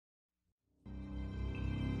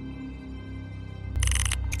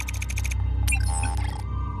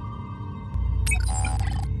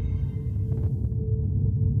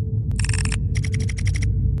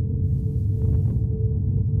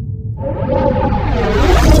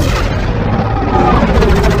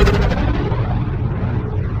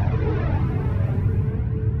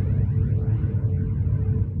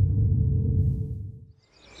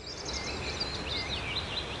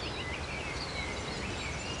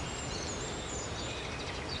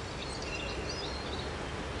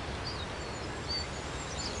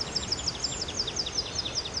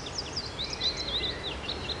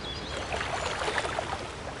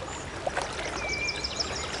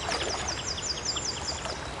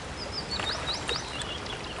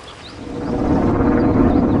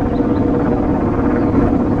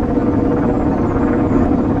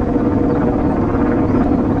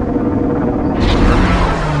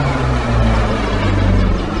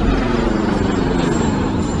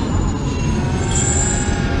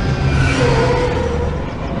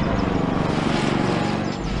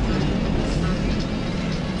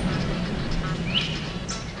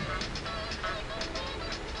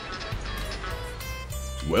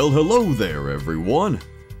Well, hello there everyone.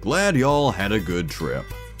 Glad y'all had a good trip.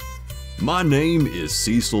 My name is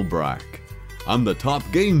Cecil Brack. I'm the top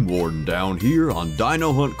game warden down here on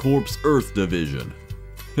Dino Hunt Corp's Earth Division.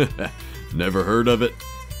 Never heard of it?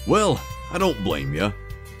 Well, I don't blame ya.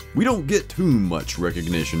 We don't get too much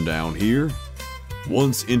recognition down here.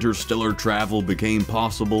 Once interstellar travel became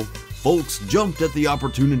possible, folks jumped at the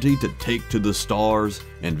opportunity to take to the stars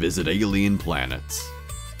and visit alien planets.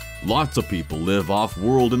 Lots of people live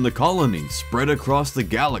off-world in the colonies spread across the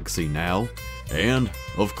galaxy now, and,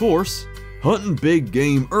 of course, hunting big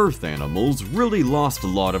game Earth animals really lost a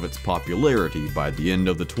lot of its popularity by the end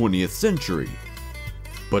of the 20th century.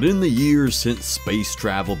 But in the years since space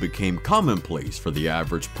travel became commonplace for the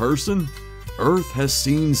average person, Earth has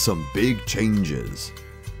seen some big changes.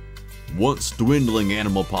 Once dwindling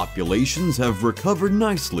animal populations have recovered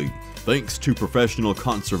nicely thanks to professional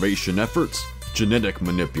conservation efforts, genetic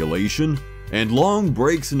manipulation, and long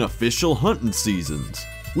breaks in official hunting seasons,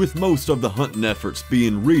 with most of the hunting efforts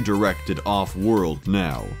being redirected off-world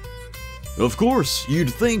now. Of course, you'd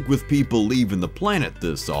think with people leaving the planet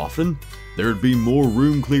this often, there'd be more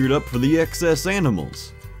room cleared up for the excess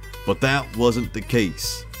animals. But that wasn't the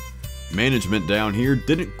case. Management down here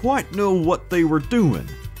didn't quite know what they were doing,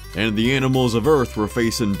 and the animals of Earth were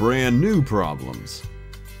facing brand new problems.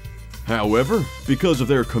 However, because of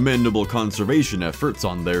their commendable conservation efforts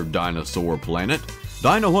on their dinosaur planet,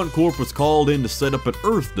 Dino Hunt Corp was called in to set up an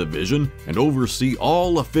Earth division and oversee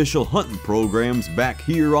all official hunting programs back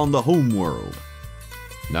here on the homeworld.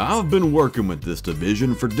 Now, I've been working with this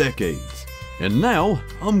division for decades, and now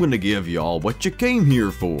I'm gonna give y'all what you came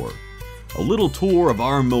here for. A little tour of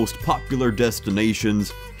our most popular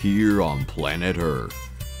destinations here on planet Earth.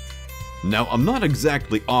 Now, I'm not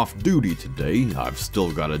exactly off duty today, I've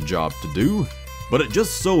still got a job to do, but it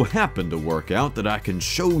just so happened to work out that I can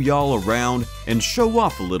show y'all around and show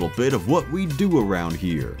off a little bit of what we do around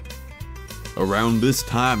here. Around this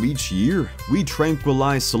time each year, we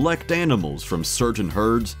tranquilize select animals from certain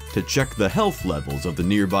herds to check the health levels of the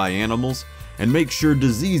nearby animals and make sure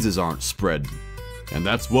diseases aren't spreading. And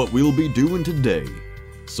that's what we'll be doing today.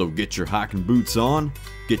 So get your hiking boots on,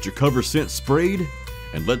 get your cover scent sprayed,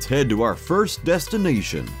 and let's head to our first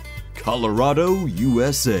destination, Colorado,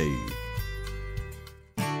 USA.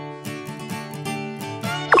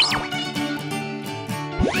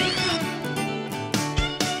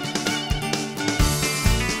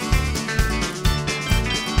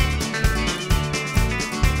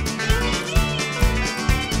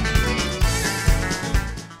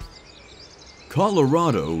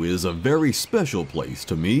 Colorado is a very special place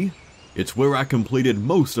to me. It's where I completed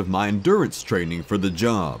most of my endurance training for the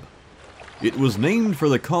job. It was named for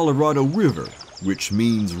the Colorado River, which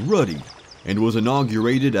means ruddy, and was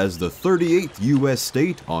inaugurated as the 38th U.S.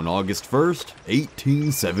 state on August 1st,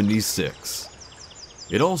 1876.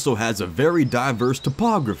 It also has a very diverse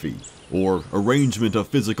topography, or arrangement of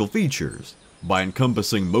physical features, by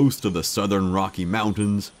encompassing most of the southern Rocky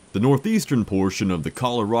Mountains, the northeastern portion of the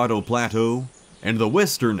Colorado Plateau, and the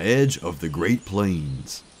western edge of the Great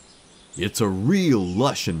Plains. It's a real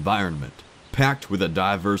lush environment, packed with a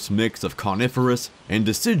diverse mix of coniferous and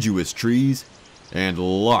deciduous trees, and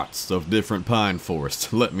lots of different pine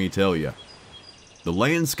forests, let me tell ya. The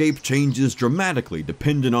landscape changes dramatically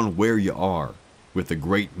depending on where you are, with a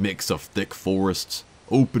great mix of thick forests,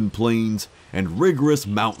 open plains, and rigorous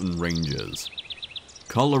mountain ranges.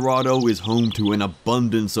 Colorado is home to an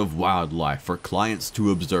abundance of wildlife for clients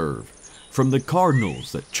to observe, from the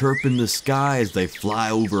cardinals that chirp in the sky as they fly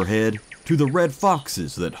overhead, to the red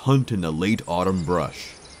foxes that hunt in the late autumn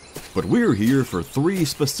brush. But we're here for 3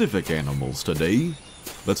 specific animals today.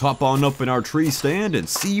 Let's hop on up in our tree stand and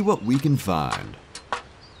see what we can find.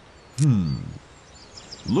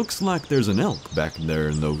 Looks like there's an elk back there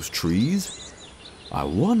in those trees. I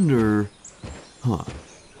wonder...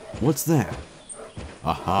 what's that?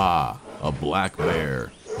 Aha, a black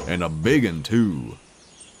bear, and a big one too.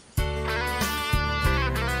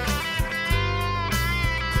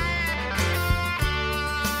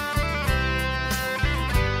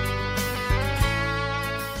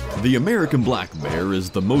 The American black bear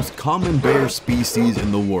is the most common bear species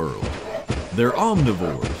in the world. They're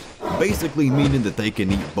omnivores, basically meaning that they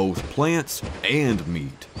can eat both plants and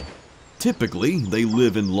meat. Typically, they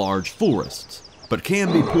live in large forests, but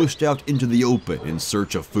can be pushed out into the open in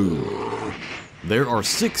search of food. There are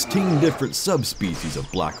 16 different subspecies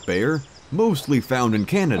of black bear, mostly found in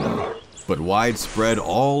Canada, but widespread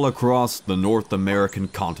all across the North American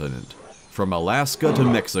continent, from Alaska to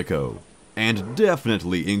Mexico, and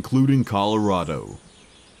definitely including Colorado.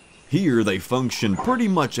 Here they function pretty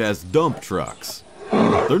much as dump trucks,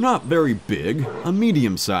 They're not very big, a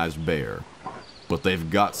medium-sized bear, but they've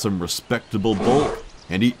got some respectable bulk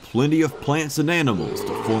and eat plenty of plants and animals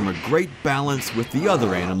to form a great balance with the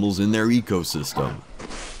other animals in their ecosystem.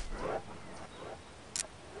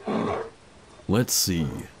 Let's see,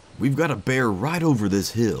 we've got a bear right over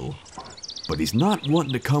this hill, but he's not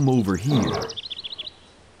wanting to come over here.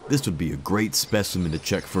 This would be a great specimen to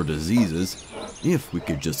check for diseases, if we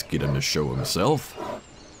could just get him to show himself.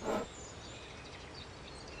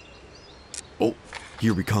 Oh,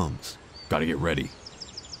 here he comes. Gotta get ready.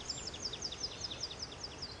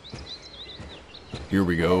 Here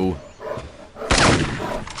we go.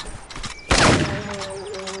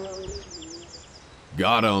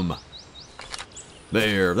 Got him.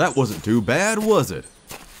 There, that wasn't too bad, was it?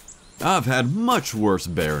 I've had much worse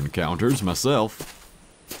bear encounters myself.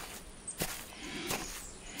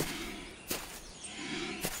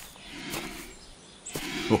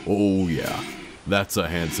 Oh yeah, that's a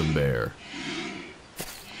handsome bear.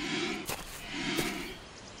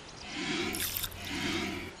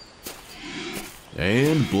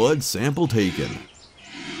 And blood sample taken.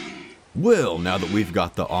 Well, now that we've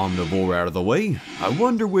got the omnivore out of the way, I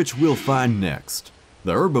wonder which we'll find next.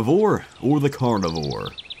 The herbivore or the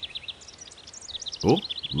carnivore? Oh,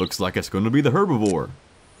 looks like it's going to be the herbivore.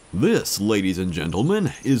 This, ladies and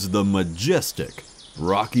gentlemen, is the majestic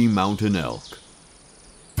Rocky Mountain elk.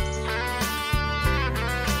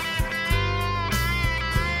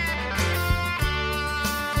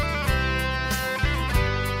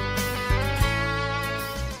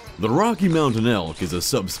 The Rocky Mountain elk is a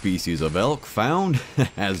subspecies of elk found,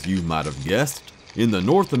 as you might have guessed, in the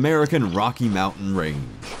North American Rocky Mountain range.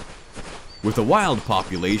 With a wild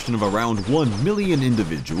population of around 1 million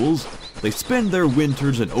individuals, they spend their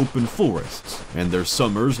winters in open forests and their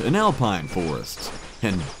summers in alpine forests,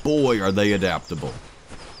 and boy are they adaptable.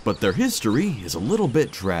 But their history is a little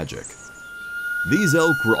bit tragic. These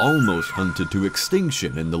elk were almost hunted to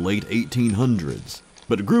extinction in the late 1800s.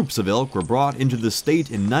 But groups of elk were brought into the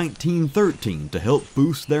state in 1913 to help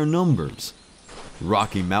boost their numbers.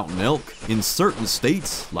 Rocky Mountain elk, in certain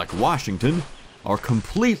states, like Washington, are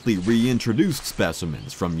completely reintroduced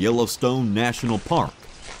specimens from Yellowstone National Park.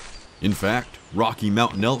 In fact, Rocky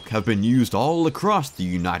Mountain elk have been used all across the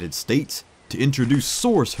United States to introduce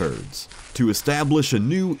source herds to establish a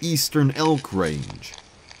new eastern elk range.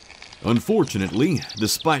 Unfortunately,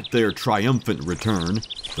 despite their triumphant return,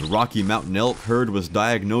 the Rocky Mountain elk herd was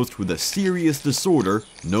diagnosed with a serious disorder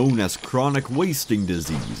known as chronic wasting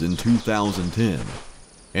disease in 2010.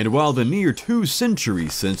 And while the near 2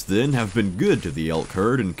 centuries since then have been good to the elk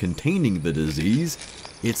herd in containing the disease,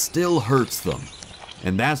 it still hurts them.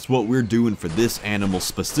 And that's what we're doing for this animal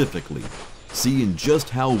specifically, seeing just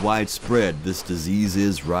how widespread this disease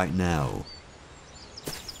is right now.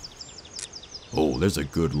 Oh, there's a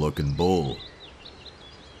good looking bull.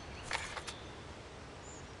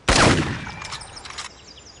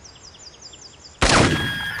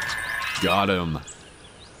 Got him.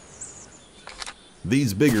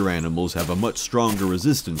 These bigger animals have a much stronger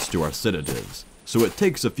resistance to our sedatives, so it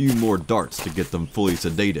takes a few more darts to get them fully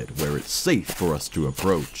sedated where it's safe for us to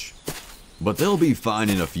approach. But they'll be fine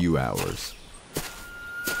in a few hours.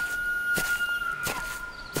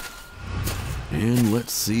 And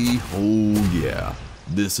let's see, oh yeah,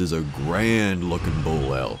 this is a grand looking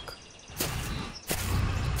bull elk.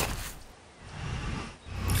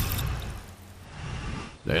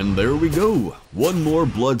 And there we go, one more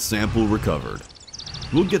blood sample recovered.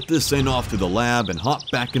 We'll get this sent off to the lab and hop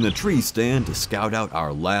back in the tree stand to scout out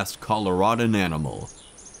our last Coloradan animal.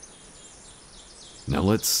 Now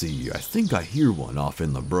let's see, I think I hear one off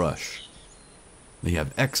in the brush. They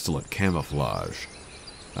have excellent camouflage.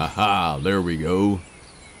 Aha, there we go.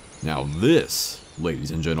 Now this,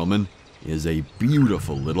 ladies and gentlemen, is a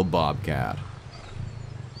beautiful little bobcat.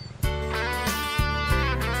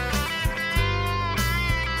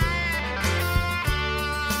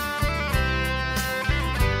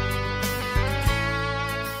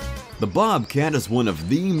 The bobcat is one of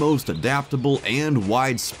the most adaptable and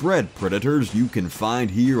widespread predators you can find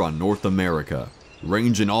here on North America,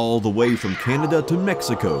 ranging all the way from Canada to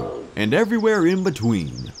Mexico, and everywhere in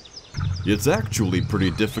between. It's actually pretty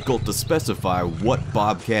difficult to specify what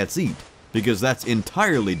bobcats eat, because that's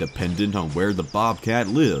entirely dependent on where the bobcat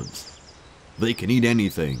lives. They can eat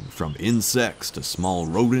anything, from insects to small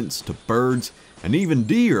rodents to birds, and even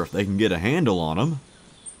deer if they can get a handle on them.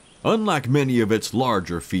 Unlike many of its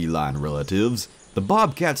larger feline relatives, the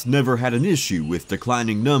bobcat's never had an issue with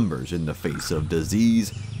declining numbers in the face of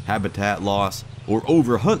disease, habitat loss, or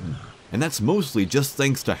overhunting, and that's mostly just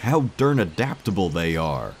thanks to how darn adaptable they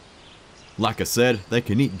are. Like I said, they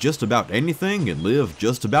can eat just about anything and live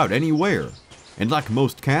just about anywhere. And like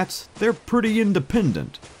most cats, they're pretty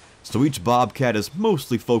independent. So each bobcat is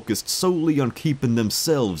mostly focused solely on keeping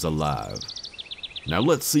themselves alive. Now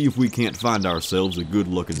let's see if we can't find ourselves a good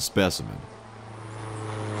looking specimen.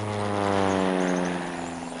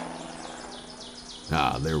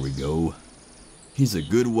 Ah, there we go. He's a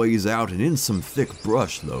good ways out and in some thick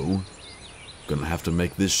brush though. Gonna have to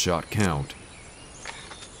make this shot count.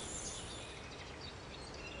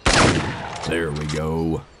 There we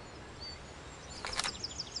go.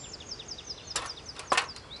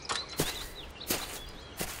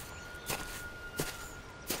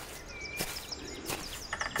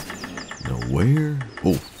 Now where?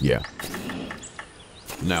 Oh, yeah.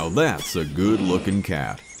 Now that's a good looking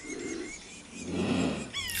cat.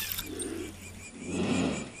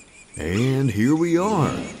 And here we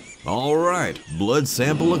are. Alright, blood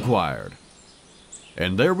sample acquired.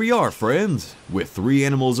 And there we are, friends. With 3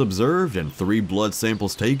 animals observed and 3 blood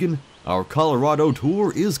samples taken, our Colorado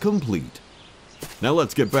tour is complete. Now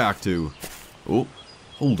let's get back to... Oh,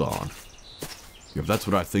 hold on. If that's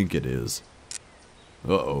what I think it is.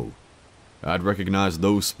 Uh-oh. I'd recognize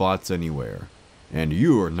those spots anywhere. And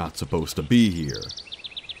you're not supposed to be here.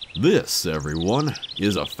 This, everyone,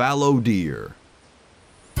 is a fallow deer.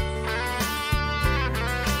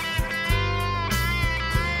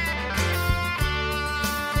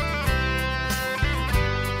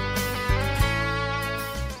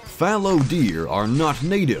 Fallow deer are not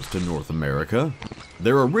native to North America.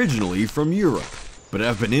 They're originally from Europe, but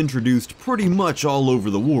have been introduced pretty much all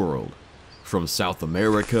over the world. From South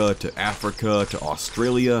America to Africa to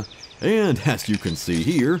Australia, and as you can see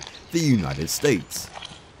here, the United States.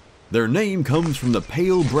 Their name comes from the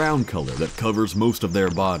pale brown color that covers most of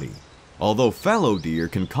their body, although fallow deer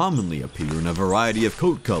can commonly appear in a variety of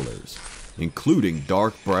coat colors, including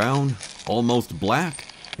dark brown, almost black,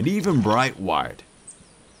 and even bright white.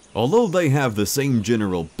 Although they have the same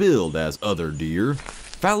general build as other deer,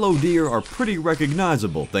 fallow deer are pretty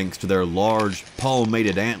recognizable thanks to their large,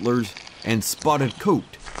 palmated antlers and spotted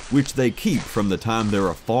coat, which they keep from the time they're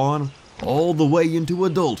a fawn all the way into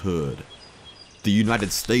adulthood. The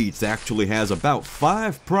United States actually has about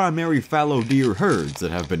 5 primary fallow deer herds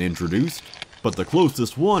that have been introduced, but the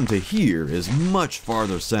closest one to here is much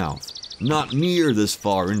farther south, not near this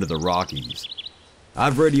far into the Rockies.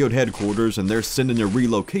 I've radioed headquarters and they're sending a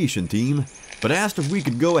relocation team, but asked if we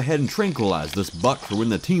could go ahead and tranquilize this buck for when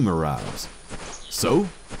the team arrives. So,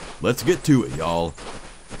 let's get to it, y'all.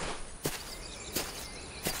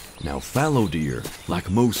 Now fallow deer, like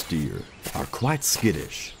most deer, are quite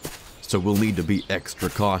skittish, so we'll need to be extra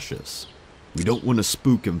cautious. We don't want to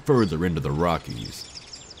spook him further into the Rockies.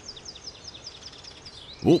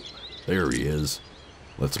 Oh, there he is.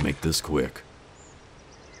 Let's make this quick.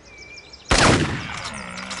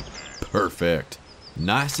 Perfect.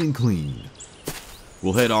 Nice and clean.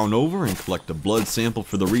 We'll head on over and collect a blood sample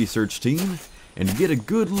for the research team and get a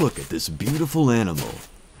good look at this beautiful animal.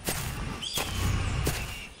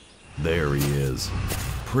 There he is.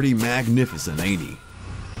 Pretty magnificent, ain't he?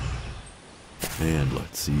 And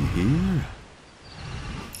let's see here.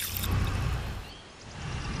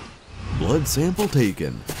 Blood sample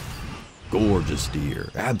taken. Gorgeous deer.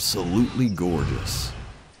 Absolutely gorgeous.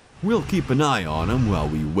 We'll keep an eye on him while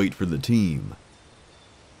we wait for the team.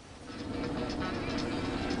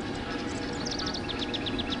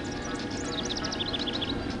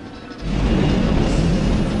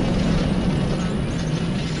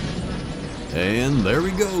 And there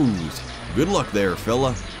he goes. Good luck there,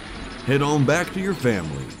 fella. Head on back to your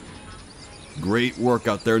family. Great work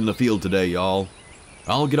out there in the field today, y'all.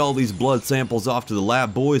 I'll get all these blood samples off to the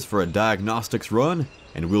lab boys for a diagnostics run,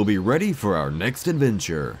 and we'll be ready for our next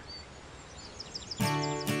adventure.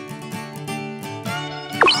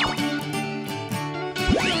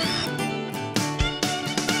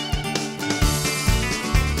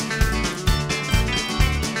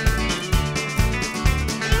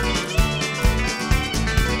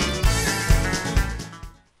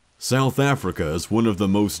 South Africa is one of the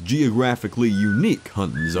most geographically unique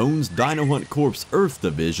hunting zones Dino Hunt Corp's Earth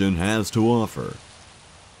Division has to offer.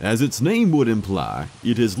 As its name would imply,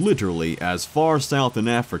 it is literally as far south in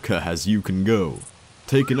Africa as you can go,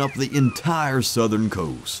 taking up the entire southern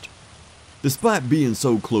coast. Despite being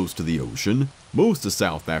so close to the ocean, most of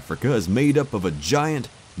South Africa is made up of a giant,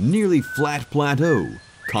 nearly flat plateau,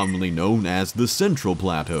 commonly known as the Central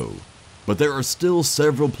Plateau. But there are still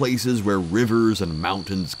several places where rivers and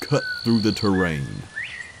mountains cut through the terrain.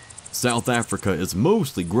 South Africa is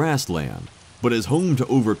mostly grassland, but is home to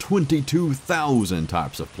over 22,000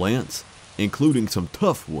 types of plants, including some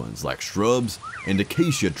tough ones like shrubs and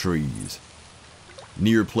acacia trees.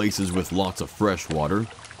 Near places with lots of fresh water,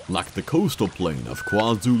 like the coastal plain of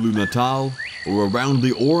KwaZulu-Natal or around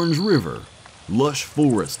the Orange River, lush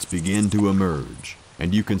forests begin to emerge,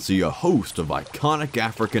 and you can see a host of iconic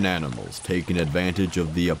African animals taking advantage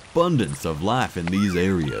of the abundance of life in these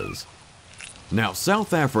areas. Now,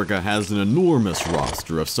 South Africa has an enormous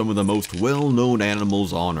roster of some of the most well-known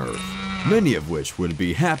animals on Earth, many of which would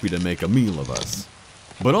be happy to make a meal of us.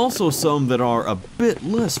 But also some that are a bit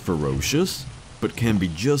less ferocious, but can be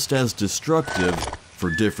just as destructive for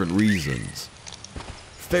different reasons.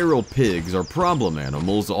 Feral pigs are problem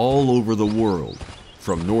animals all over the world,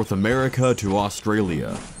 from North America to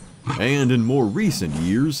Australia, and in more recent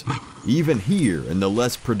years, even here in the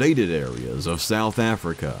less predated areas of South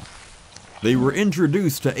Africa. They were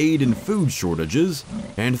introduced to aid in food shortages,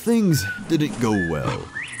 and things didn't go well.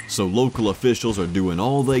 So local officials are doing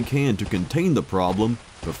all they can to contain the problem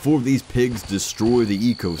before these pigs destroy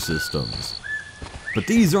the ecosystems. But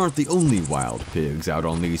these aren't the only wild pigs out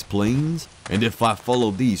on these plains, and if I follow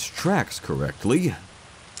these tracks correctly,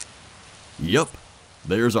 yep,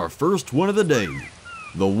 there's our first one of the day,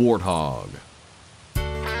 the warthog.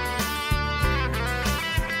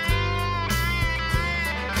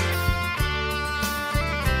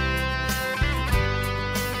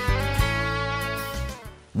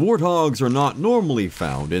 Warthogs are not normally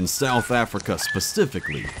found in South Africa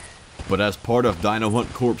specifically, but as part of Dino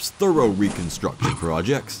Hunt Corp's thorough reconstruction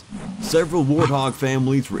projects, several warthog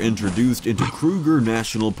families were introduced into Kruger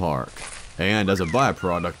National Park, and as a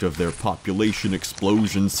byproduct of their population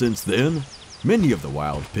explosion since then, many of the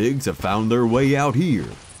wild pigs have found their way out here.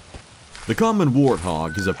 The common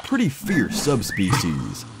warthog is a pretty fierce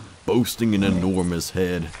subspecies, boasting an enormous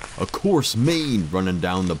head, a coarse mane running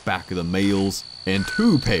down the back of the males, and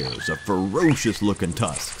 2 pairs of ferocious-looking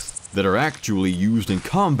tusks that are actually used in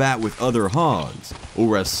combat with other hogs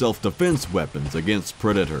or as self-defense weapons against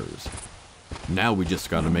predators. Now we just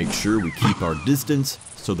gotta make sure we keep our distance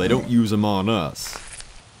so they don't use them on us.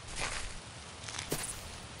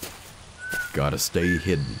 Gotta stay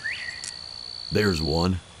hidden. There's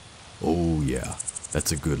one. Oh yeah,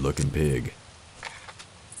 that's a good-looking pig.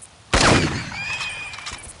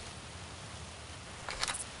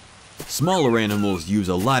 Smaller animals use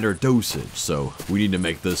a lighter dosage, so we need to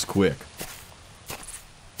make this quick.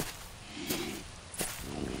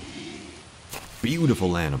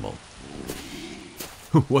 Beautiful animal.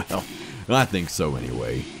 Well, I think so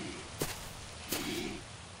anyway.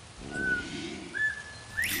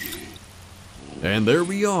 And there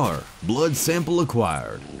we are, blood sample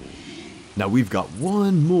acquired. Now we've got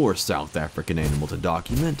one more South African animal to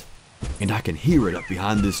document, and I can hear it up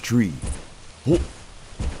behind this tree. Oh.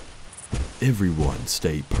 Everyone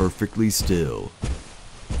stay perfectly still.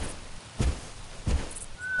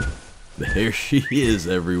 There she is,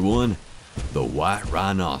 everyone. The white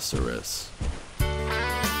rhinoceros.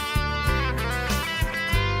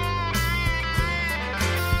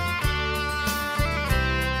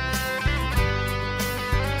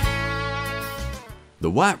 The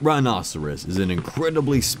white rhinoceros is an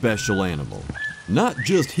incredibly special animal, not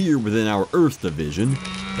just here within our Earth division,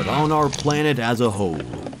 but on our planet as a whole.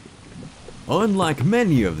 Unlike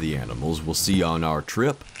many of the animals we'll see on our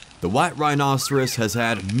trip, the white rhinoceros has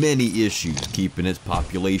had many issues keeping its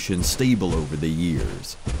population stable over the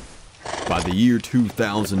years. By the year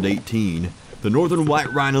 2018, the northern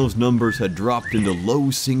white rhino's numbers had dropped into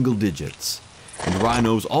low single digits, and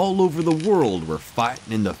rhinos all over the world were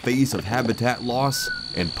fighting in the face of habitat loss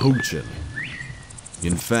and poaching.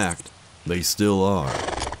 In fact, they still are.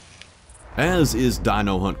 As is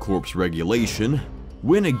Dino Hunt Corp's regulation,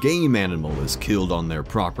 when a game animal is killed on their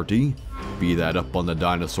property, be that up on the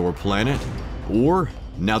dinosaur planet, or,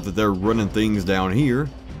 now that they're running things down here,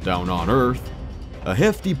 down on Earth, a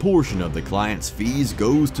hefty portion of the client's fees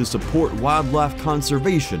goes to support wildlife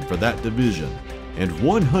conservation for that division, and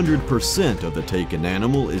 100% of the taken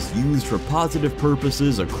animal is used for positive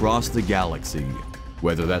purposes across the galaxy,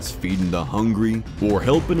 whether that's feeding the hungry or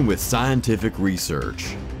helping with scientific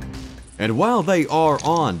research. And while they are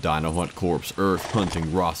on Dino Hunt Corp's Earth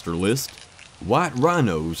hunting roster list, white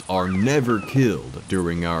rhinos are never killed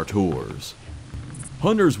during our tours.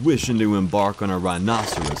 Hunters wishing to embark on a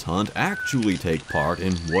rhinoceros hunt actually take part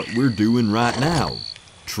in what we're doing right now,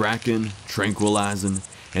 tracking, tranquilizing,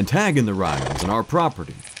 and tagging the rhinos on our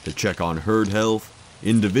property to check on herd health,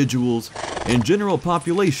 individuals, and general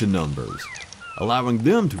population numbers, allowing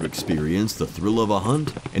them to experience the thrill of a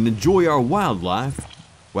hunt and enjoy our wildlife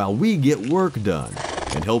while we get work done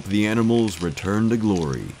and help the animals return to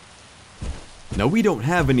glory. Now we don't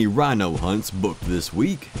have any rhino hunts booked this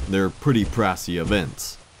week, they're pretty pricey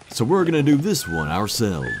events, so we're gonna do this one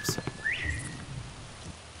ourselves.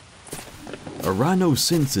 A rhino's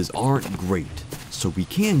senses aren't great, so we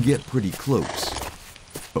can get pretty close.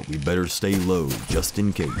 But we better stay low just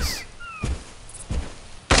in case.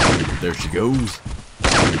 There she goes.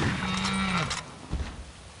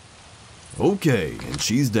 Okay, and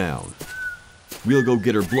she's down. We'll go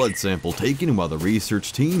get her blood sample taken while the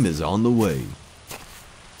research team is on the way.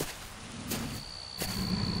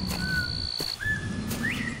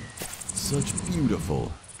 Such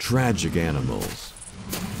beautiful, tragic animals.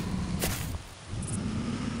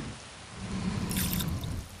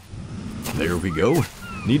 There we go.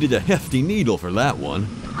 Needed a hefty needle for that one.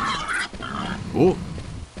 Oh,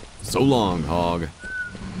 so long, hog.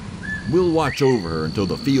 We'll watch over her until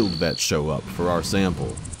the field vets show up for our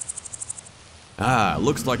sample. Ah,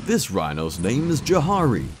 looks like this rhino's name is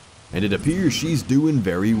Jahari, and it appears she's doing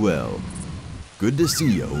very well. Good to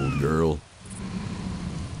see you, old girl.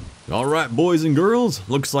 Alright, boys and girls,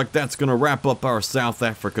 looks like that's gonna wrap up our South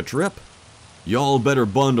Africa trip. Y'all better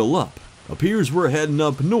bundle up. Appears we're heading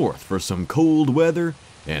up north for some cold weather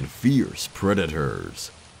and fierce predators.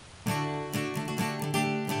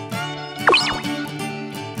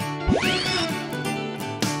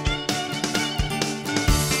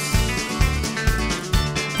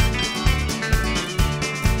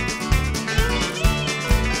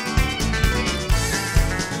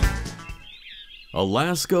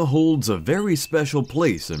 Alaska holds a very special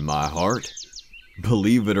place in my heart.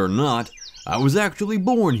 Believe it or not, I was actually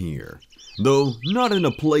born here, though not in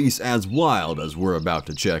a place as wild as we're about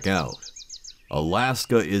to check out.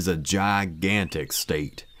 Alaska is a gigantic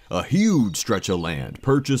state, a huge stretch of land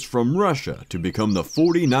purchased from Russia to become the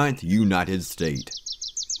 49th United State.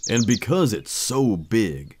 And because it's so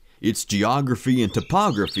big, its geography and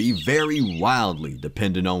topography vary wildly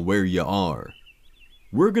depending on where you are.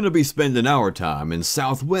 We're going to be spending our time in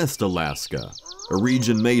southwest Alaska, a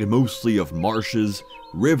region made mostly of marshes,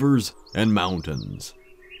 rivers, and mountains.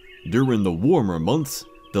 During the warmer months,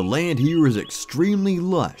 the land here is extremely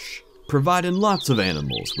lush, providing lots of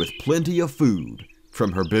animals with plenty of food,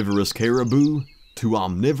 from herbivorous caribou to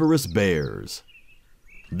omnivorous bears.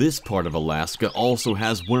 This part of Alaska also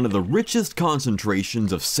has one of the richest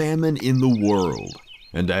concentrations of salmon in the world,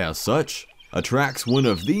 and as such, attracts one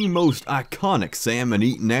of the most iconic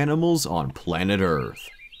salmon-eating animals on planet Earth.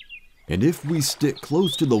 And if we stick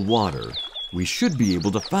close to the water, we should be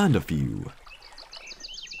able to find a few.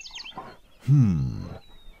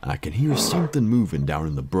 I can hear something moving down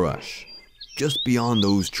in the brush, just beyond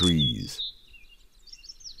those trees.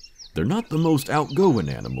 They're not the most outgoing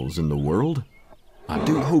animals in the world. I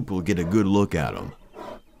do hope we'll get a good look at them.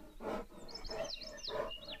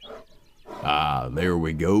 Ah, there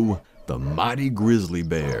we go. The mighty grizzly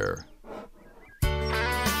bear.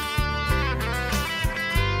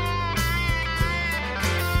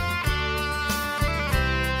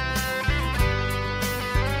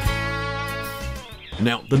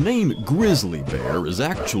 Now, the name grizzly bear is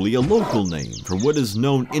actually a local name for what is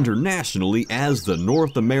known internationally as the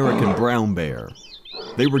North American brown bear.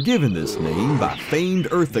 They were given this name by famed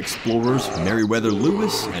Earth explorers Meriwether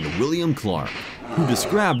Lewis and William Clark, who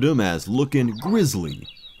described them as looking grizzly.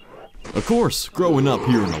 Of course, growing up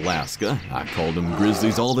here in Alaska, I called them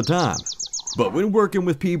grizzlies all the time. But when working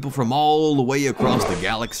with people from all the way across the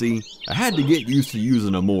galaxy, I had to get used to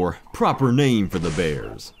using a more proper name for the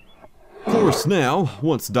bears. Of course now,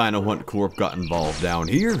 once Dino Hunt Corp got involved down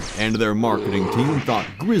here, and their marketing team thought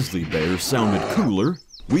grizzly bears sounded cooler,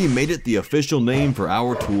 we made it the official name for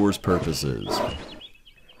our tour's purposes.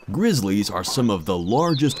 Grizzlies are some of the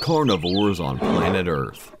largest carnivores on planet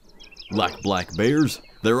Earth. Like black bears,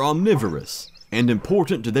 they're omnivorous and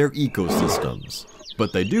important to their ecosystems,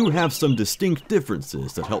 but they do have some distinct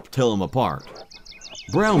differences that help tell them apart.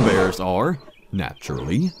 Brown bears are,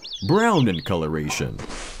 naturally, brown in coloration,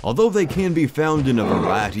 although they can be found in a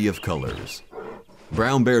variety of colors.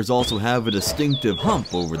 Brown bears also have a distinctive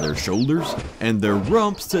hump over their shoulders, and their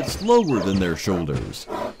rump sits lower than their shoulders,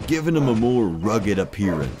 giving them a more rugged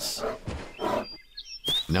appearance.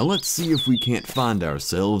 Now let's see if we can't find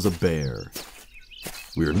ourselves a bear.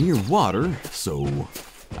 We're near water, so...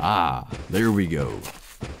 Ah, there we go.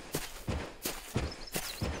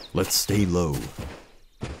 Let's stay low.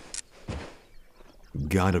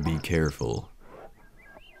 Gotta be careful.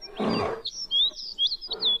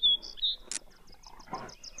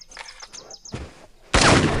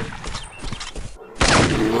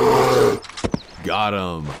 Got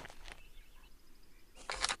him.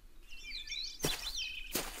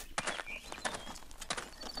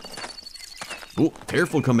 Oh,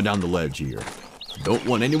 careful coming down the ledge here. Don't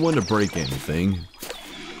want anyone to break anything.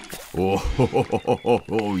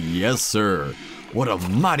 Oh, yes sir. What a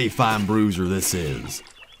mighty fine bruiser this is.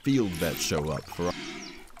 field vets show up for...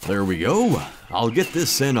 There we go. I'll get this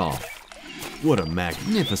sent off. What a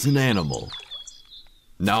magnificent animal.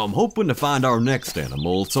 Now I'm hoping to find our next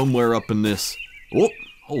animal somewhere up in this... Oh,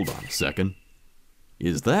 hold on a second.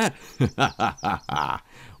 Is that?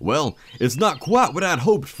 Well, it's not quite what I'd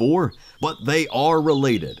hoped for, but they are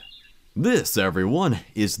related. This, everyone,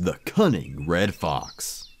 is the cunning red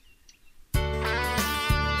fox.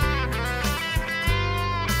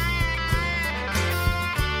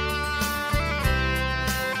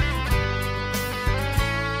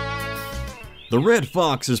 The red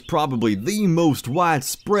fox is probably the most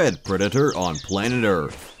widespread predator on planet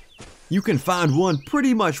Earth. You can find one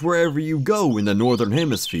pretty much wherever you go in the Northern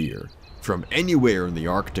Hemisphere, from anywhere in the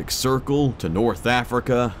Arctic Circle to North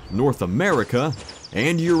Africa, North America,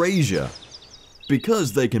 and Eurasia.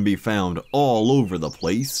 Because they can be found all over the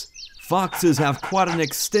place, foxes have quite an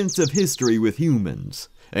extensive history with humans,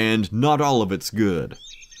 and not all of it's good.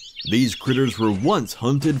 These critters were once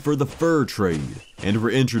hunted for the fur trade, and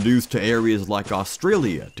were introduced to areas like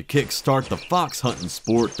Australia to kickstart the fox hunting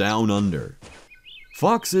sport down under.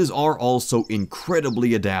 Foxes are also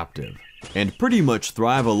incredibly adaptive, and pretty much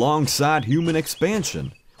thrive alongside human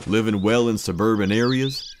expansion, living well in suburban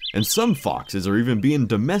areas, and some foxes are even being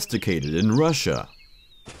domesticated in Russia.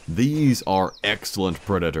 These are excellent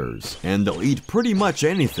predators, and they'll eat pretty much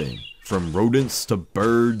anything, from rodents to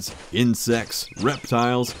birds, insects,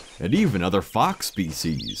 reptiles, and even other fox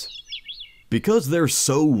species. Because they're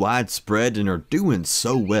so widespread and are doing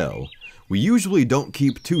so well, we usually don't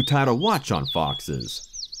keep too tight a watch on foxes.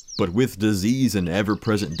 But with disease and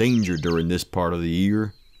ever-present danger during this part of the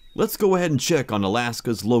year, let's go ahead and check on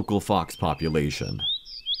Alaska's local fox population.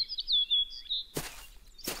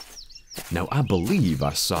 Now I believe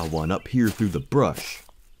I saw one up here through the brush.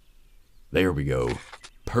 There we go.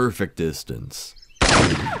 Perfect distance.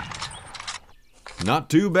 Not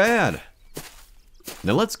too bad.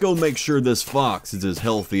 Now let's go make sure this fox is as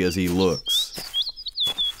healthy as he looks.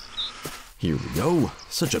 Here we go.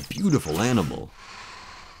 Such a beautiful animal.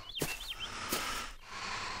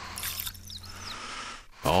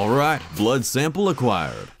 Alright, blood sample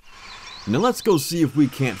acquired. Now let's go see if we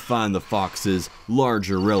can't find the fox's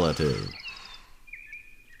larger relative.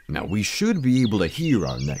 Now we should be able to hear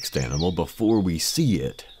our next animal before we see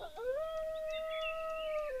it.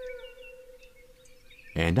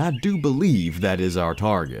 And I do believe that is our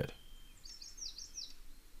target.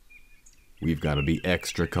 We've got to be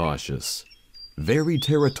extra cautious. Very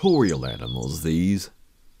territorial animals, these.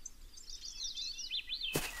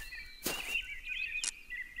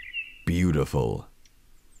 Beautiful.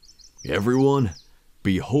 Everyone,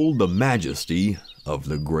 behold the majesty of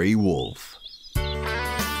the gray wolf.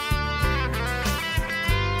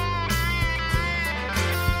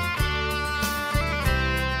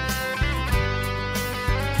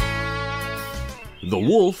 The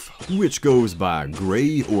wolf, which goes by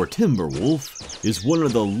gray or timber wolf, is one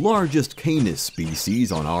of the largest canis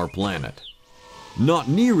species on our planet. Not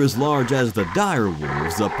near as large as the dire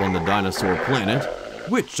wolves up on the dinosaur planet,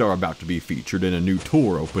 which are about to be featured in a new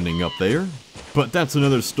tour opening up there, but that's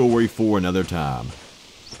another story for another time.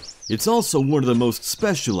 It's also one of the most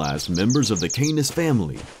specialized members of the canis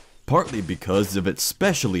family, partly because of its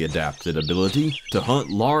specially adapted ability to hunt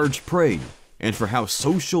large prey, and for how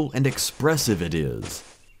social and expressive it is.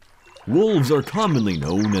 Wolves are commonly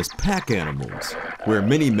known as pack animals, where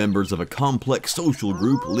many members of a complex social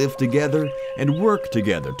group live together and work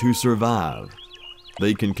together to survive.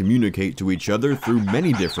 They can communicate to each other through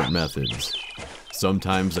many different methods.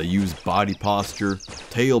 Sometimes they use body posture,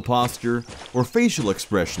 tail posture, or facial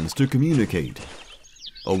expressions to communicate.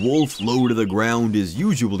 A wolf low to the ground is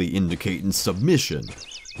usually indicating submission,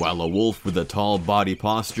 while a wolf with a tall body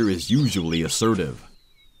posture is usually assertive.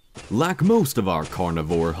 Like most of our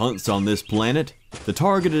carnivore hunts on this planet, the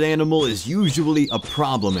targeted animal is usually a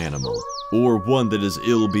problem animal, or one that is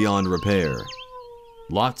ill beyond repair.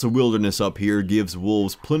 Lots of wilderness up here gives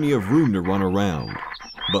wolves plenty of room to run around,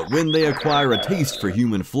 but when they acquire a taste for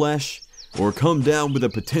human flesh, or come down with a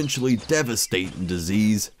potentially devastating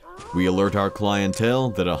disease, we alert our clientele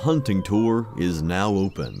that a hunting tour is now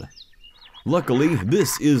open. Luckily,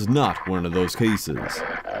 this is not one of those cases.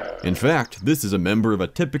 In fact, this is a member of a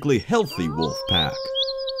typically healthy wolf pack.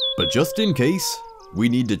 But just in case, we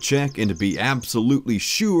need to check and to be absolutely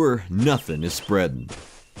sure nothing is spreading.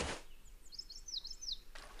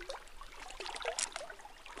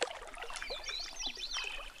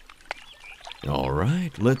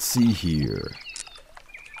 Alright, let's see here.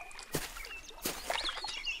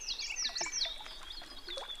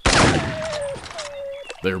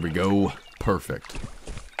 There we go. Perfect.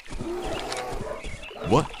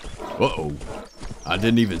 What? Uh-oh. I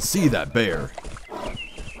didn't even see that bear.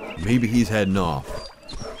 Maybe he's heading off.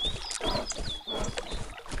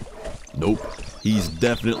 Nope, he's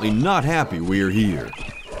definitely not happy we're here.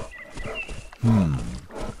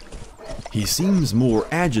 He seems more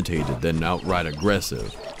agitated than outright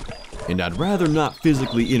aggressive, and I'd rather not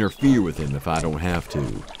physically interfere with him if I don't have to.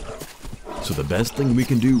 So the best thing we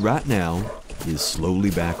can do right now is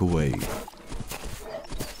slowly back away.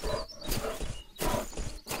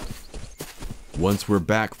 Once we're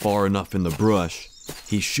back far enough in the brush,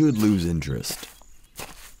 he should lose interest.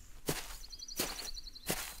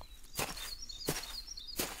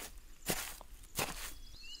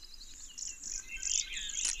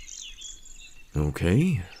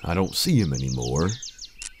 Okay, I don't see him anymore.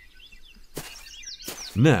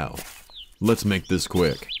 Now, let's make this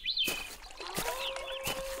quick.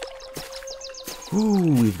 Ooh,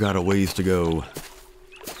 we've got a ways to go.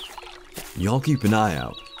 Y'all keep an eye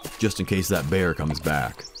out, just in case that bear comes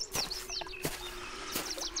back.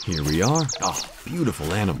 Here we are. Oh,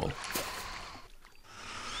 beautiful animal.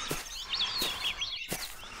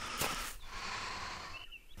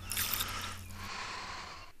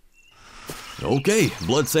 Okay,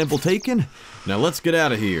 blood sample taken. Now let's get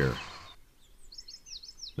out of here.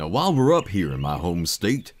 Now while we're up here in my home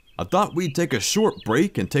state, I thought we'd take a short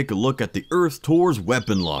break and take a look at the Earth Tour's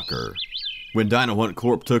weapon locker. When Dino Hunt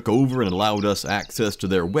Corp took over and allowed us access to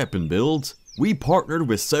their weapon builds, we partnered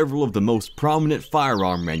with several of the most prominent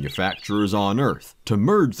firearm manufacturers on Earth to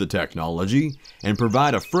merge the technology and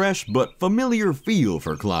provide a fresh but familiar feel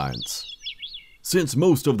for clients. Since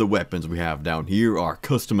most of the weapons we have down here are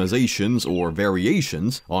customizations or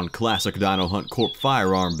variations on classic Dino Hunt Corp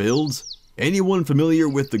firearm builds, anyone familiar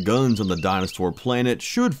with the guns on the dinosaur planet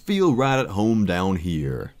should feel right at home down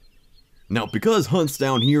here. Now, because hunts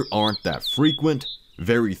down here aren't that frequent,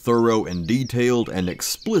 very thorough and detailed and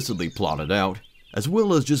explicitly plotted out, as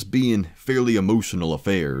well as just being fairly emotional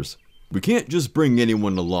affairs, we can't just bring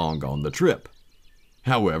anyone along on the trip.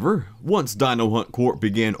 However, once Dino Hunt Corp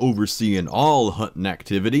began overseeing all hunting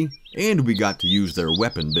activity, and we got to use their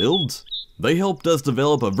weapon builds, they helped us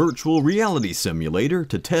develop a virtual reality simulator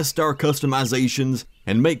to test our customizations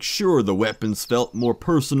and make sure the weapons felt more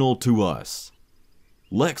personal to us.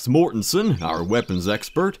 Lex Mortensen, our weapons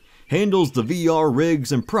expert, handles the VR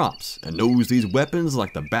rigs and props and knows these weapons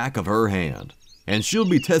like the back of her hand. And she'll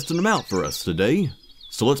be testing them out for us today.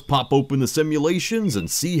 So let's pop open the simulations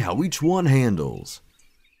and see how each one handles.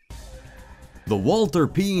 The Walther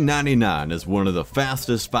P99 is one of the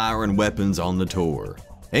fastest firing weapons on the tour,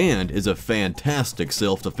 and is a fantastic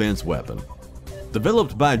self-defense weapon.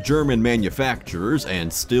 Developed by German manufacturers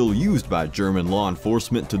and still used by German law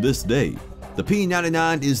enforcement to this day, the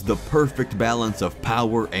P99 is the perfect balance of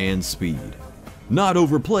power and speed. Not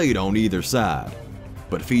overplayed on either side,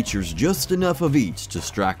 but features just enough of each to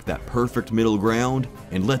strike that perfect middle ground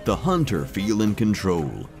and let the hunter feel in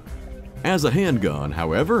control. As a handgun,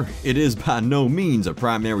 however, it is by no means a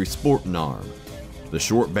primary sporting arm. The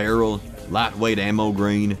short barrel, lightweight ammo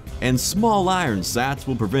grain, and small iron sights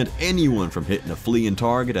will prevent anyone from hitting a fleeing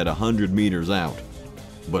target at 100 meters out.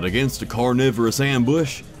 But against a carnivorous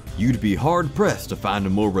ambush, you'd be hard-pressed to find a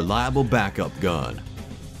more reliable backup gun.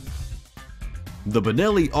 The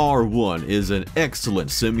Benelli R1 is an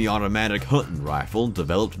excellent semi-automatic hunting rifle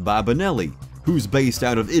developed by Benelli, who's based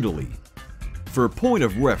out of Italy. For point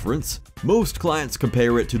of reference, most clients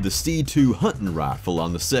compare it to the C2 hunting rifle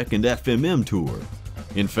on the second FMM tour.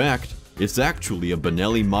 In fact, it's actually a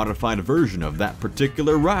Benelli modified version of that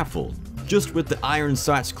particular rifle, just with the iron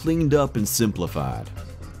sights cleaned up and simplified.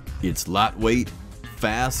 It's lightweight,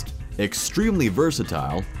 fast, extremely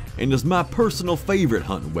versatile, and is my personal favorite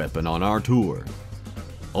hunting weapon on our tour.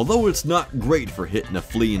 Although it's not great for hitting a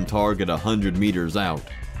fleeing target 100 meters out,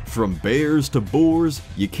 from bears to boars,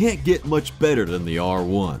 you can't get much better than the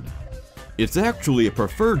R1. It's actually a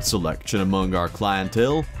preferred selection among our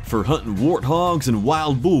clientele for hunting warthogs and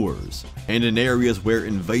wild boars, and in areas where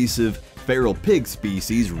invasive feral pig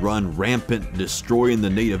species run rampant, destroying the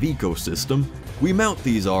native ecosystem, we mount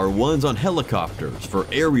these R1s on helicopters for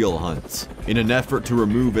aerial hunts in an effort to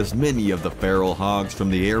remove as many of the feral hogs from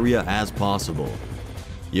the area as possible.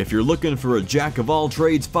 If you're looking for a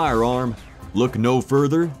jack-of-all-trades firearm, look no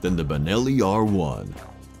further than the Benelli R1.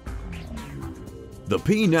 The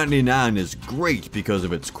P99 is great because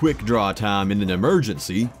of its quick draw time in an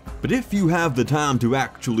emergency, but if you have the time to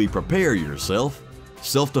actually prepare yourself,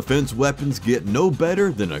 self-defense weapons get no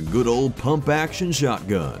better than a good old pump-action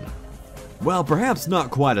shotgun. While perhaps not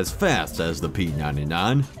quite as fast as the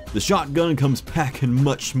P99, the shotgun comes packing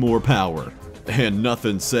much more power, and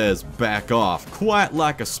nothing says back off quite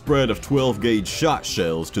like a spread of 12-gauge shot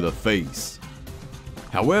shells to the face.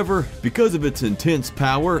 However, because of its intense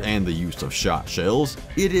power and the use of shot shells,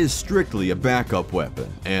 it is strictly a backup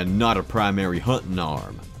weapon and not a primary hunting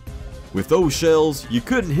arm. With those shells, you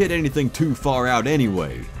couldn't hit anything too far out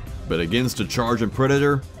anyway, but against a charging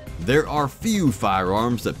predator, there are few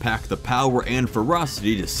firearms that pack the power and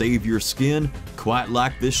ferocity to save your skin quite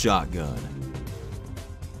like this shotgun.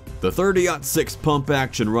 The 30-06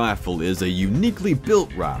 pump-action rifle is a uniquely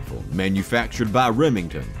built rifle manufactured by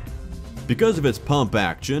Remington. Because of its pump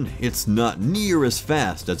action, it's not near as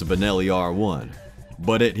fast as a Benelli R1,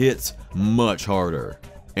 but it hits much harder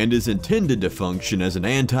and is intended to function as an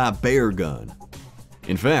anti-bear gun.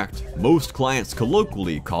 In fact, most clients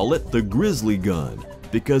colloquially call it the grizzly gun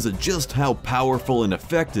because of just how powerful and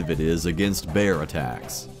effective it is against bear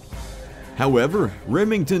attacks. However,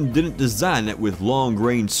 Remington didn't design it with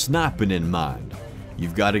long-range sniping in mind.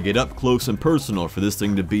 You've got to get up close and personal for this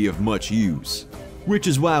thing to be of much use, which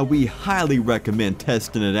is why we highly recommend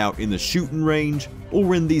testing it out in the shooting range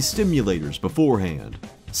or in these simulators beforehand,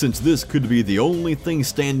 since this could be the only thing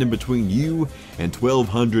standing between you and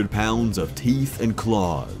 1,200 pounds of teeth and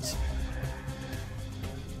claws.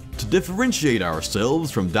 To differentiate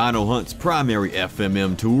ourselves from Dino Hunt's primary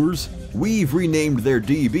FMM tours, we've renamed their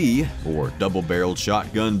DB, or double-barreled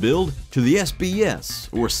shotgun build, to the SBS,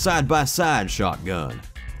 or side-by-side shotgun.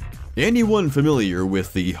 Anyone familiar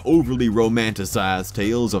with the overly romanticized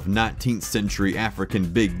tales of 19th century African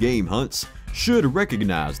big game hunts should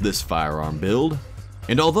recognize this firearm build.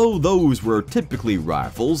 And although those were typically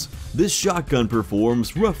rifles, this shotgun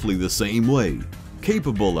performs roughly the same way,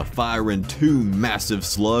 capable of firing two massive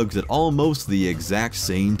slugs at almost the exact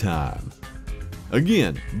same time.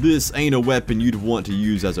 Again, this ain't a weapon you'd want to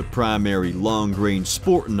use as a primary long-range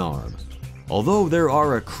sporting arm, although there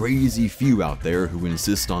are a crazy few out there who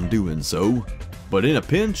insist on doing so. But in a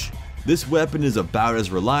pinch, this weapon is about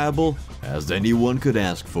as reliable as anyone could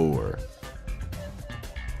ask for.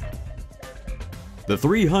 The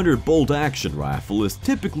 300 bolt action rifle is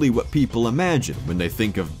typically what people imagine when they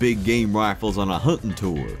think of big game rifles on a hunting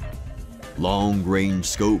tour. Long range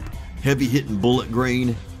scope, heavy hitting bullet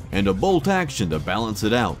grain, and a bolt action to balance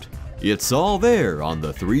it out. It's all there on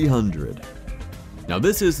the 300. Now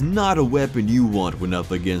this is not a weapon you want when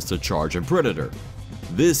up against a charging predator.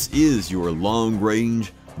 This is your long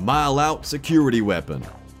range, mile out security weapon,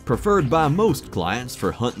 preferred by most clients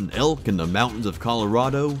for hunting elk in the mountains of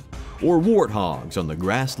Colorado or warthogs on the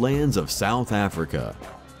grasslands of South Africa.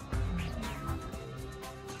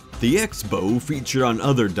 The X-Bow featured on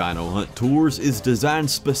other Dino Hunt tours is designed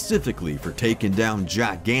specifically for taking down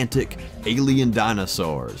gigantic alien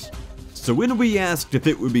dinosaurs. So when we asked if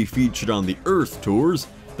it would be featured on the Earth tours,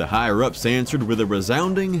 the higher-ups answered with a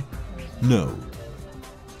resounding no.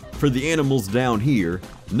 For the animals down here,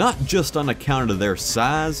 not just on account of their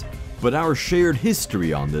size, but our shared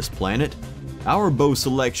history on this planet, our bow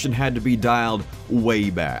selection had to be dialed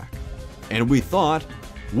way back. And we thought,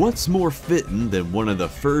 what's more fitting than one of the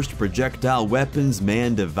first projectile weapons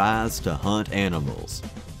man devised to hunt animals?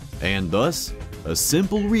 And thus, a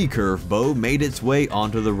simple recurve bow made its way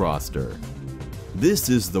onto the roster. This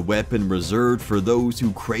is the weapon reserved for those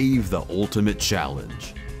who crave the ultimate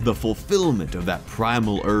challenge, the fulfillment of that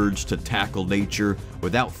primal urge to tackle nature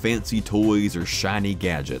without fancy toys or shiny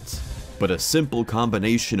gadgets, but a simple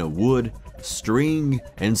combination of wood, string,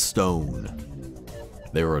 and stone.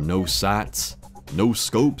 There are no sights, no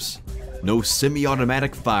scopes, no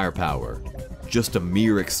semi-automatic firepower, just a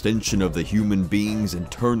mere extension of the human being's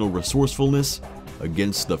internal resourcefulness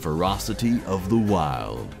against the ferocity of the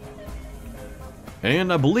wild.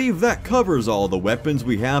 And I believe that covers all the weapons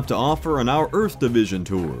we have to offer on our Earth Division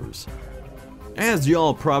tours. As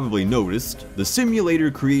y'all probably noticed, the simulator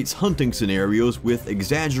creates hunting scenarios with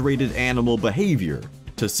exaggerated animal behavior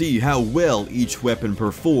to see how well each weapon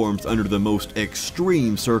performs under the most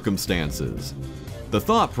extreme circumstances. The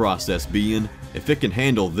thought process being, if it can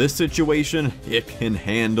handle this situation, it can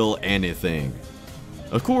handle anything.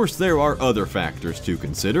 Of course, there are other factors to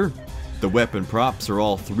consider. The weapon props are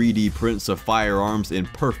all 3D prints of firearms in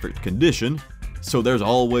perfect condition, so there's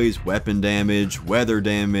always weapon damage, weather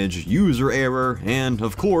damage, user error, and,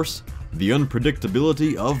 of course, the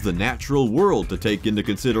unpredictability of the natural world to take into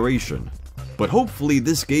consideration. But hopefully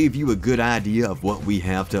this gave you a good idea of what we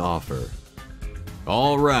have to offer.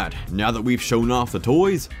 Alright, now that we've shown off the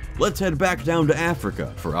toys, let's head back down to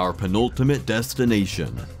Africa for our penultimate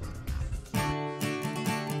destination.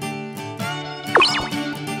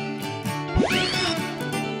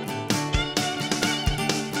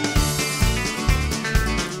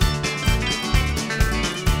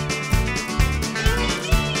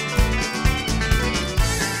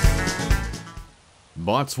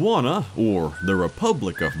 Botswana, or the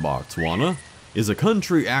Republic of Botswana, is a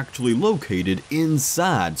country actually located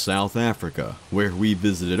inside South Africa, where we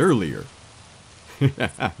visited earlier.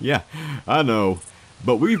 Yeah, I know,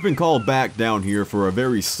 but we've been called back down here for a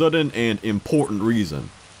very sudden and important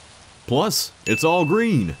reason. Plus, it's all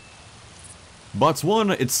green.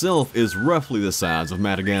 Botswana itself is roughly the size of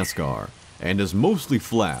Madagascar, and is mostly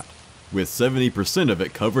flat, with 70% of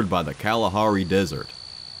it covered by the Kalahari Desert.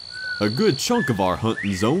 A good chunk of our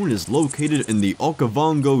hunting zone is located in the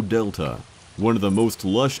Okavango Delta, one of the most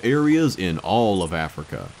lush areas in all of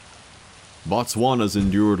Africa. Botswana's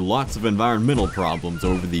endured lots of environmental problems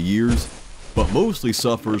over the years, but mostly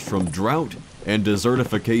suffers from drought and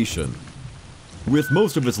desertification. With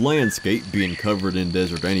most of its landscape being covered in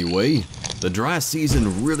desert anyway, the dry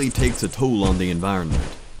season really takes a toll on the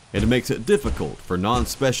environment. It makes it difficult for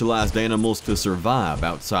non-specialized animals to survive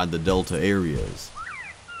outside the delta areas.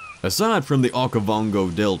 Aside from the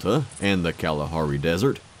Okavango Delta and the Kalahari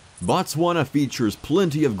Desert, Botswana features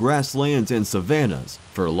plenty of grasslands and savannas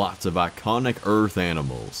for lots of iconic earth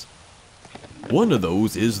animals. One of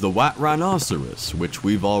those is the white rhinoceros, which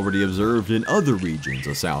we've already observed in other regions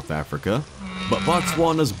of South Africa, but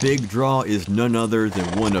Botswana's big draw is none other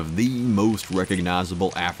than one of the most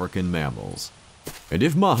recognizable African mammals. And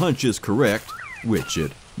if my hunch is correct, which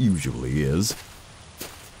it usually is,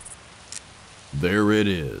 there it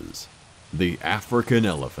is, the African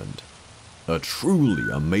elephant. A truly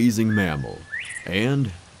amazing mammal,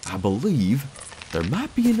 and I believe there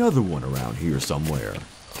might be another one around here somewhere.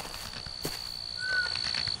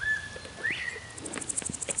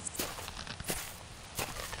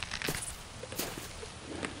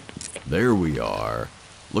 There we are.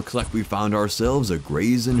 Looks like we found ourselves a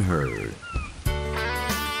grazing herd.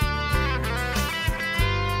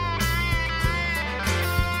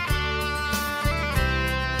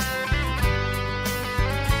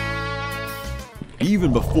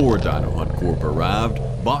 Even before Dino Hunt Corp arrived,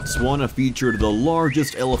 Botswana featured the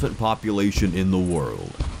largest elephant population in the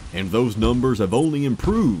world, and those numbers have only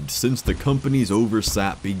improved since the company's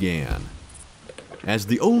oversight began. As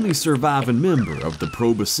the only surviving member of the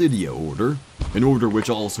Proboscidea order, an order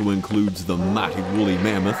which also includes the mighty woolly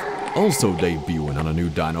mammoth, also debuting on a new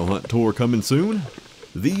Dino Hunt tour coming soon,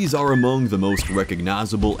 these are among the most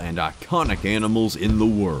recognizable and iconic animals in the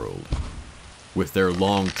world. With their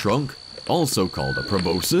long trunk, also called a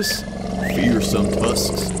proboscis, fearsome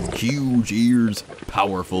tusks, huge ears,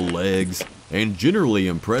 powerful legs, and generally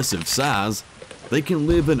impressive size, they can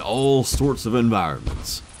live in all sorts of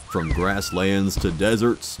environments, from grasslands to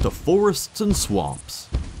deserts to forests and swamps.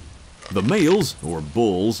 The males, or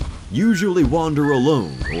bulls, usually wander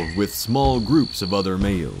alone or with small groups of other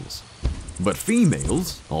males. But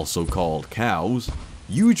females, also called cows,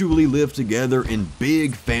 usually live together in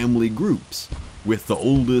big family groups, with the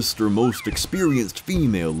oldest or most experienced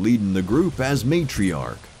female leading the group as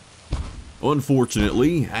matriarch.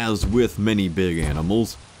 Unfortunately, as with many big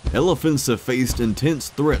animals, elephants have faced intense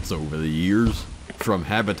threats over the years, from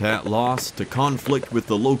habitat loss to conflict with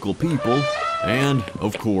the local people, and,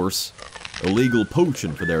 of course, illegal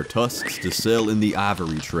poaching for their tusks to sell in the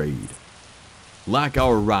ivory trade. Like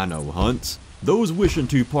our rhino hunts, those wishing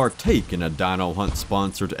to partake in a Dino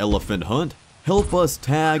Hunt-sponsored elephant hunt help us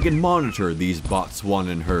tag and monitor these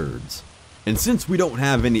Botswanan herds. And since we don't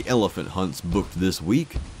have any elephant hunts booked this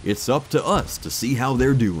week, it's up to us to see how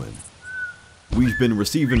they're doing. We've been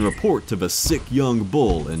receiving reports of a sick young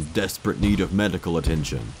bull in desperate need of medical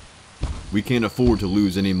attention. We can't afford to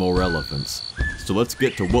lose any more elephants, so let's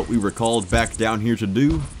get to what we were called back down here to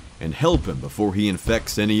do and help him before he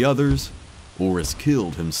infects any others or is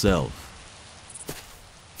killed himself.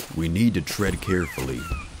 We need to tread carefully.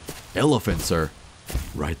 Elephants are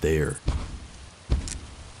right there.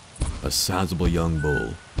 A sizable young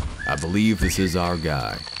bull. I believe this is our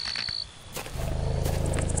guy.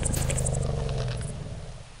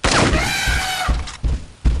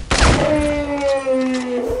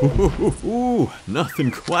 Ooh, nothing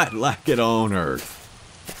quite like it on Earth.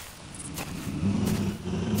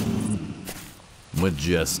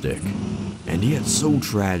 Majestic, and yet so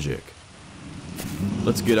tragic.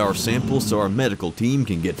 Let's get our samples so our medical team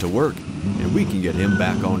can get to work, and we can get him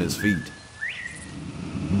back on his feet.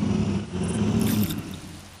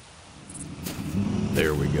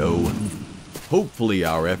 There we go. Hopefully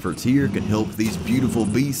our efforts here can help these beautiful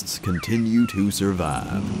beasts continue to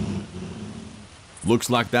survive. Looks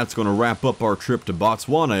like that's going to wrap up our trip to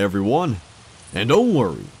Botswana, everyone. And don't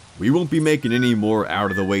worry, we won't be making any more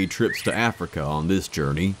out-of-the-way trips to Africa on this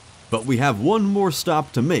journey, but we have one more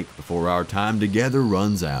stop to make before our time together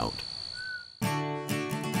runs out.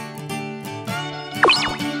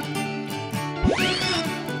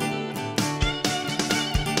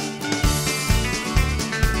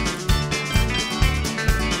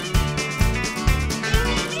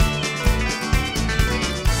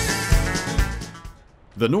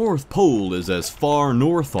 The North Pole is as far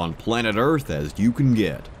north on planet Earth as you can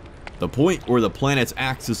get, the point where the planet's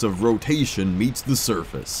axis of rotation meets the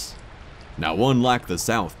surface. Now, unlike the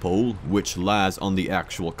South Pole, which lies on the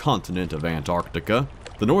actual continent of Antarctica,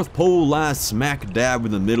 the North Pole lies smack dab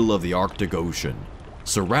in the middle of the Arctic Ocean,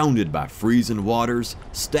 surrounded by freezing waters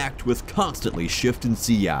stacked with constantly shifting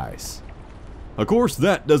sea ice. Of course,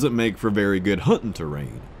 that doesn't make for very good hunting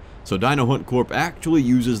terrain, so Dino Hunt Corp actually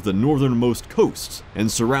uses the northernmost coasts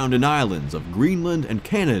and surrounding islands of Greenland and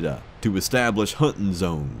Canada to establish hunting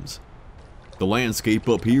zones. The landscape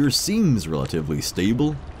up here seems relatively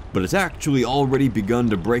stable, but it's actually already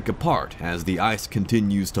begun to break apart as the ice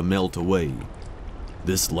continues to melt away.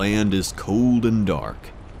 This land is cold and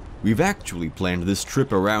dark. We've actually planned this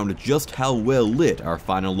trip around just how well lit our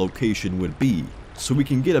final location would be, so we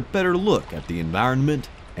can get a better look at the environment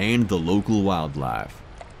and the local wildlife.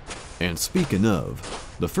 And speaking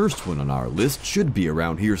of, the first one on our list should be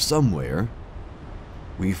around here somewhere.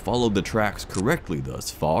 We followed the tracks correctly thus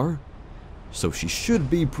far, so she should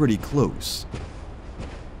be pretty close.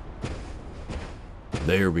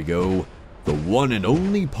 There we go, the one and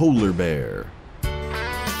only polar bear.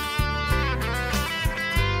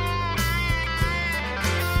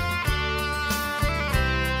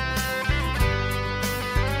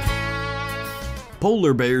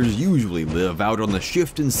 Polar bears usually live out on the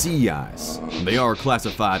shifting sea ice. They are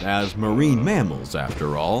classified as marine mammals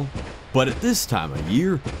after all. But at this time of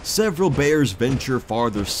year, several bears venture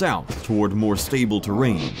farther south toward more stable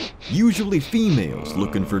terrain, usually females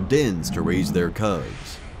looking for dens to raise their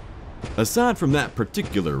cubs. Aside from that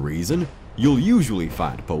particular reason, you'll usually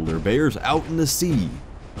find polar bears out in the sea,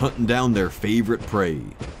 hunting down their favorite prey,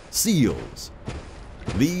 seals.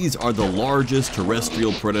 These are the largest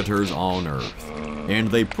terrestrial predators on Earth, and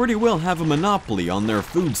they pretty well have a monopoly on their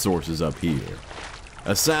food sources up here.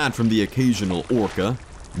 Aside from the occasional orca,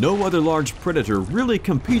 no other large predator really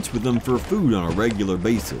competes with them for food on a regular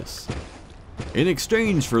basis. In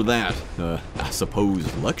exchange for that, I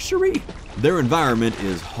suppose, luxury, their environment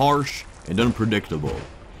is harsh and unpredictable,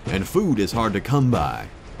 and food is hard to come by.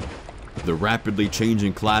 The rapidly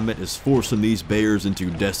changing climate is forcing these bears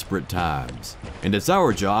into desperate times, and it's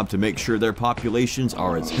our job to make sure their populations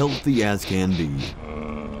are as healthy as can be.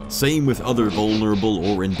 Same with other vulnerable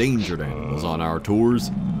or endangered animals on our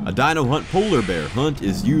tours. A Dino Hunt polar bear hunt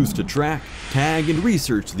is used to track, tag, and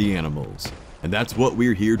research the animals, and that's what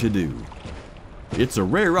we're here to do. It's a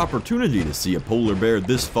rare opportunity to see a polar bear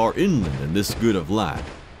this far inland and this good of light,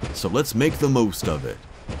 so let's make the most of it.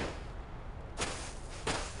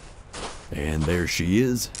 And there she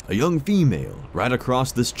is, a young female, right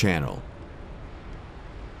across this channel.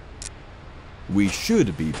 We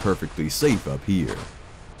should be perfectly safe up here.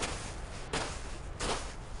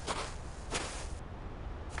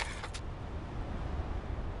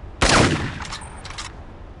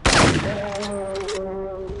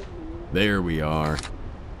 There we are.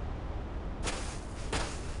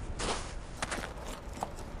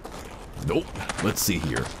 Nope, let's see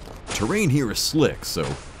here. Terrain here is slick, so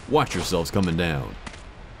watch yourselves coming down.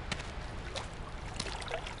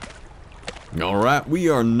 Alright, we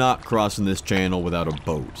are not crossing this channel without a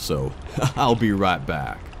boat, so I'll be right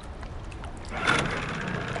back.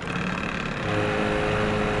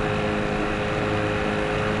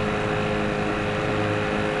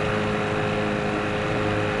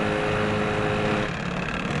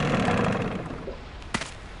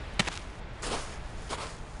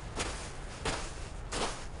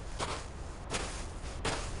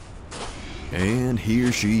 And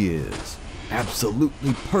here she is.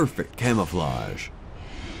 Absolutely perfect camouflage.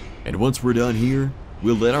 And once we're done here,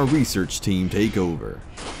 we'll let our research team take over.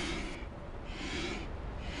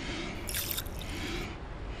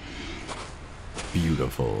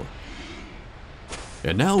 Beautiful.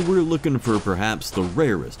 And now we're looking for perhaps the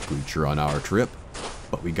rarest creature on our trip,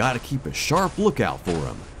 but we gotta keep a sharp lookout for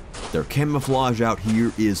them. Their camouflage out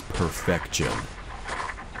here is perfection.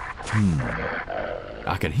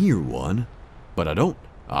 I can hear one, but I don't.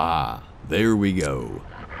 Ah, there we go.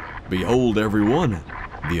 Behold everyone,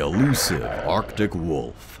 the elusive Arctic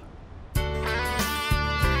wolf.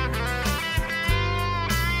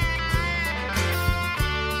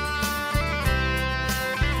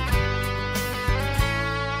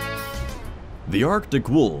 The Arctic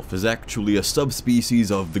wolf is actually a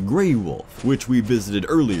subspecies of the gray wolf, which we visited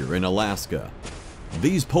earlier in Alaska.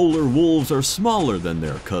 These polar wolves are smaller than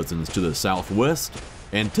their cousins to the southwest,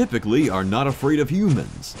 and typically are not afraid of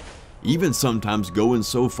humans, even sometimes going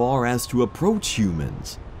so far as to approach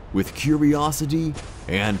humans, with curiosity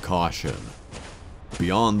and caution.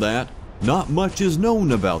 Beyond that, not much is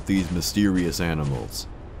known about these mysterious animals.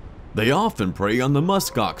 They often prey on the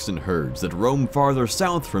muskoxen herds that roam farther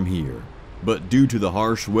south from here, but due to the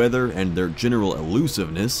harsh weather and their general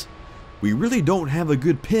elusiveness, we really don't have a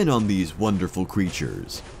good pin on these wonderful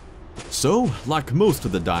creatures. So, like most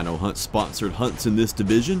of the Dino Hunt sponsored hunts in this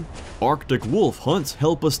division, Arctic wolf hunts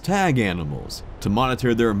help us tag animals to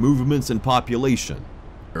monitor their movements and population.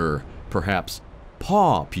 Perhaps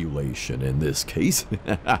population in this case.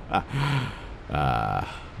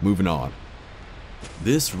 Moving on.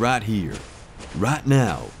 This right here, right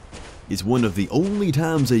now, is one of the only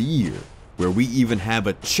times a year where we even have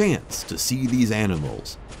a chance to see these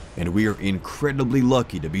animals, and we are incredibly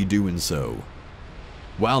lucky to be doing so.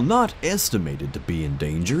 While not estimated to be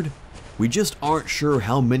endangered, we just aren't sure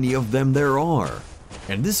how many of them there are,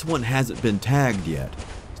 and this one hasn't been tagged yet,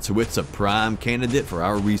 so it's a prime candidate for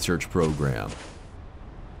our research program.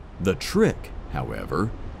 The trick,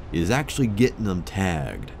 however, is actually getting them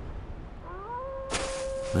tagged.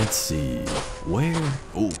 Let's see, where?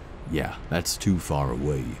 Oh, yeah, that's too far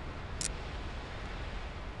away.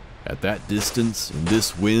 At that distance, in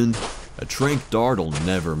this wind, a trank dart'll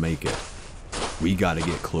never make it. We gotta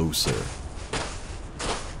get closer.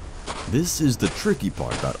 This is the tricky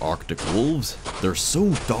part about Arctic wolves. They're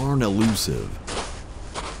so darn elusive.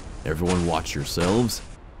 Everyone watch yourselves.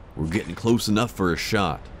 We're getting close enough for a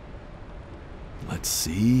shot. Let's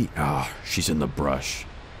see. She's in the brush.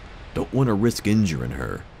 Don't want to risk injuring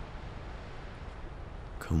her.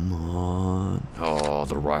 Come on. Oh,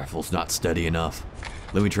 the rifle's not steady enough.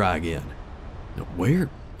 Let me try again. Where?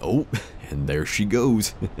 Oh, and there she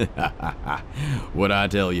goes. What'd I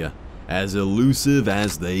tell you? As elusive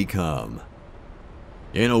as they come.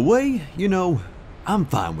 In a way, you know, I'm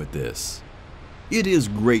fine with this. It is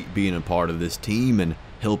great being a part of this team and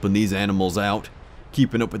helping these animals out,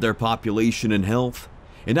 keeping up with their population and health,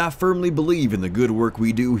 and I firmly believe in the good work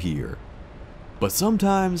we do here. But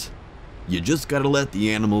sometimes, you just gotta let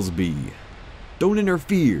the animals be. Don't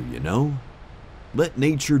interfere, you know? Let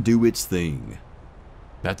nature do its thing.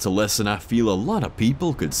 That's a lesson I feel a lot of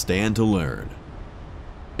people could stand to learn.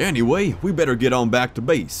 Anyway, we better get on back to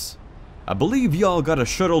base. I believe y'all got a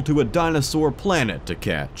shuttle to a dinosaur planet to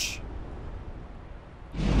catch.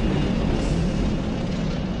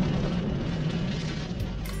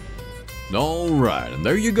 Alright, and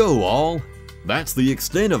there you go, all. That's the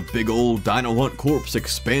extent of big old Dino Hunt Corp's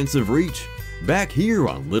expansive reach back here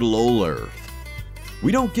on little ol' Earth.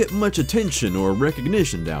 We don't get much attention or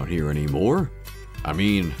recognition down here anymore. I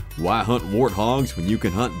mean, why hunt warthogs when you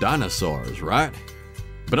can hunt dinosaurs, right?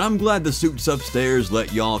 But I'm glad the suits upstairs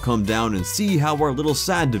let y'all come down and see how our little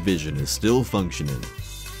side division is still functioning.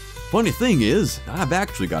 Funny thing is, I've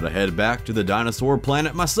actually got to head back to the dinosaur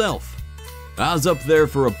planet myself. I was up there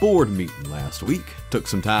for a board meeting last week, took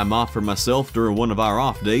some time off for myself during one of our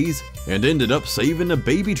off days, and ended up saving a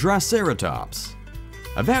baby Triceratops.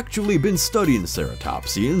 I've actually been studying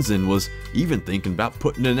ceratopsians and was even thinking about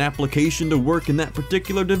putting an application to work in that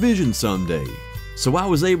particular division someday. So I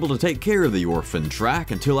was able to take care of the orphan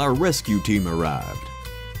track until our rescue team arrived.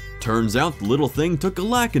 Turns out the little thing took a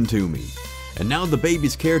liking to me, and now the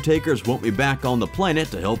baby's caretakers want me back on the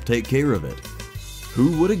planet to help take care of it.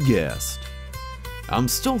 Who would have guessed? I'm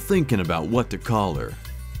still thinking about what to call her.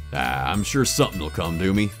 I'm sure something will come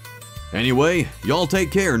to me. Anyway, y'all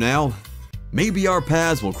take care now. Maybe our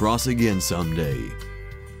paths will cross again someday.